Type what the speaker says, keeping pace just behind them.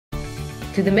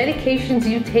Do the medications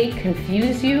you take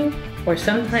confuse you or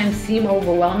sometimes seem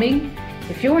overwhelming?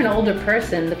 If you're an older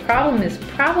person, the problem is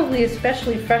probably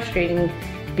especially frustrating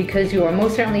because you are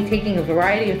most certainly taking a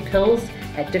variety of pills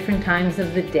at different times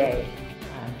of the day.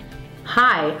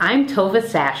 Hi, I'm Tova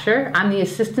Sasher. I'm the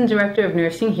Assistant Director of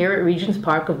Nursing here at Regents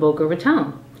Park of Boca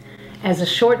Raton. As a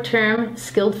short-term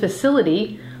skilled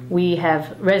facility, we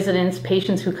have residents,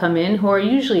 patients who come in who are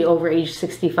usually over age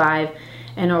 65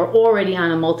 and are already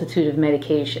on a multitude of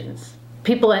medications.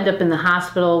 People end up in the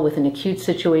hospital with an acute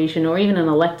situation or even an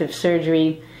elective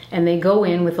surgery, and they go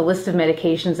in with a list of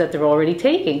medications that they're already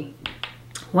taking.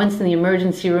 Once in the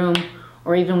emergency room,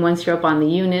 or even once you're up on the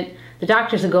unit, the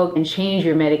doctors will go and change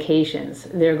your medications.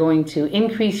 They're going to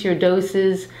increase your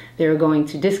doses, they're going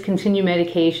to discontinue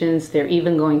medications, they're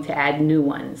even going to add new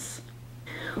ones.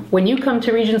 When you come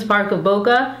to Regents Park of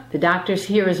Boca, the doctors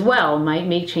here as well might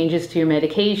make changes to your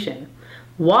medication.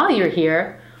 While you're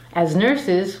here, as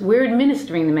nurses, we're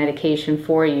administering the medication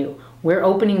for you. We're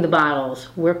opening the bottles,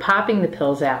 we're popping the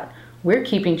pills out, we're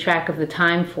keeping track of the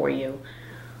time for you.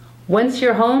 Once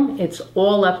you're home, it's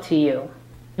all up to you.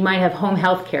 You might have home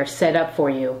health care set up for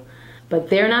you,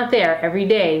 but they're not there every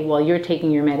day while you're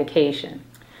taking your medication.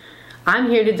 I'm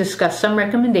here to discuss some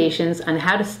recommendations on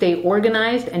how to stay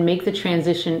organized and make the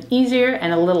transition easier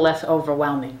and a little less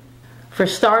overwhelming. For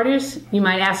starters, you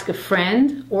might ask a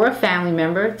friend or a family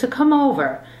member to come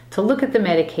over to look at the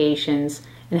medications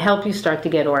and help you start to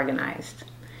get organized.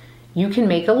 You can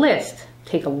make a list.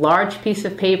 Take a large piece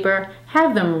of paper,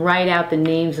 have them write out the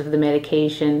names of the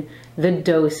medication, the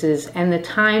doses, and the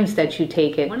times that you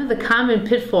take it. One of the common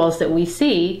pitfalls that we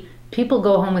see, people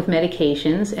go home with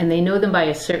medications and they know them by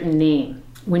a certain name.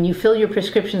 When you fill your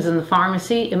prescriptions in the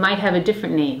pharmacy, it might have a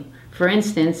different name. For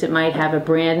instance, it might have a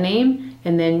brand name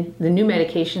and then the new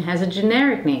medication has a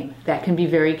generic name. That can be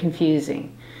very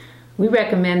confusing. We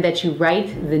recommend that you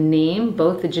write the name,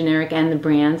 both the generic and the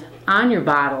brand, on your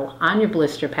bottle, on your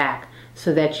blister pack,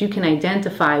 so that you can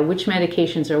identify which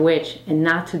medications are which and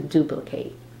not to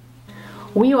duplicate.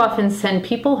 We often send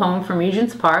people home from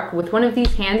Regents Park with one of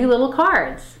these handy little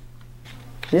cards.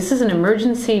 This is an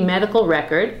emergency medical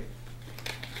record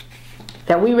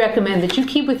that we recommend that you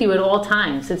keep with you at all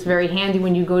times. It's very handy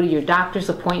when you go to your doctor's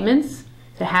appointments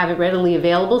to have it readily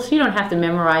available so you don't have to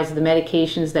memorize the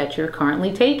medications that you're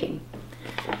currently taking.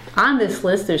 On this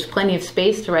list, there's plenty of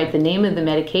space to write the name of the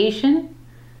medication,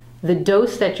 the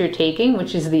dose that you're taking,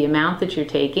 which is the amount that you're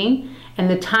taking, and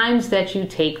the times that you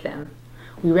take them.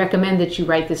 We recommend that you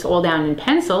write this all down in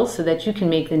pencil so that you can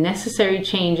make the necessary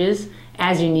changes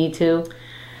as you need to.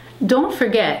 Don't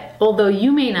forget, although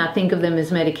you may not think of them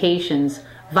as medications,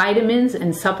 vitamins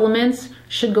and supplements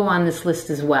should go on this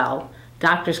list as well.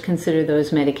 Doctors consider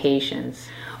those medications.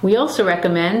 We also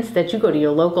recommend that you go to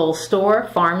your local store,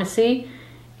 pharmacy,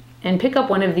 and pick up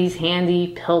one of these handy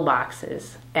pill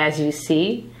boxes. As you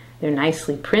see, they're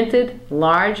nicely printed,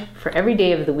 large, for every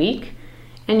day of the week,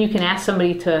 and you can ask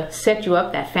somebody to set you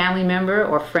up, that family member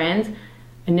or friend,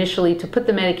 initially to put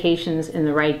the medications in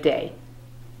the right day.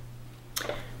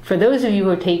 For those of you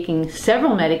who are taking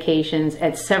several medications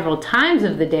at several times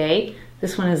of the day,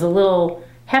 this one is a little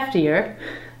heftier.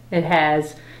 It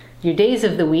has your days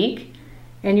of the week,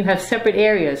 and you have separate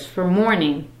areas for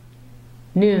morning,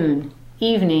 noon,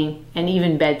 evening, and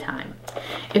even bedtime.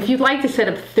 If you'd like to set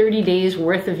up 30 days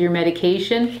worth of your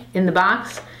medication in the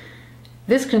box,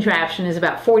 this contraption is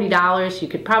about $40. You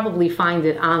could probably find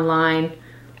it online.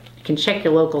 You can check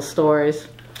your local stores.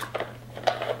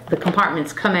 The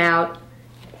compartments come out.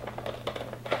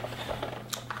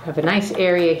 You have a nice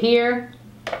area here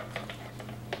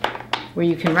where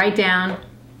you can write down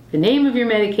the name of your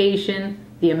medication,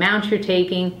 the amount you're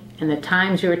taking, and the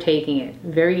times you're taking it.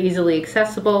 Very easily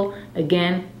accessible.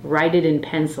 Again, write it in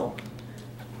pencil.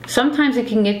 Sometimes it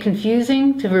can get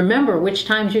confusing to remember which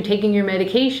times you're taking your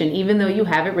medication, even though you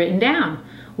have it written down.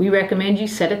 We recommend you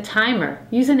set a timer.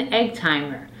 Use an egg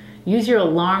timer. Use your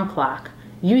alarm clock.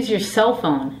 Use your cell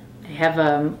phone. They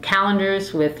have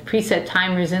calendars with preset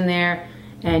timers in there,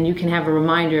 and you can have a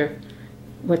reminder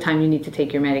what time you need to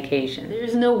take your medication.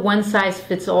 There's no one size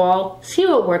fits all. See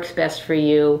what works best for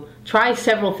you. Try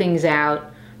several things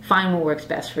out. Find what works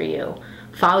best for you.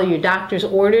 Follow your doctor's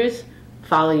orders.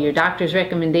 Follow your doctor's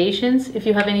recommendations. If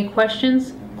you have any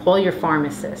questions, call your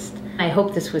pharmacist. I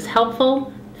hope this was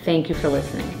helpful. Thank you for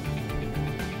listening.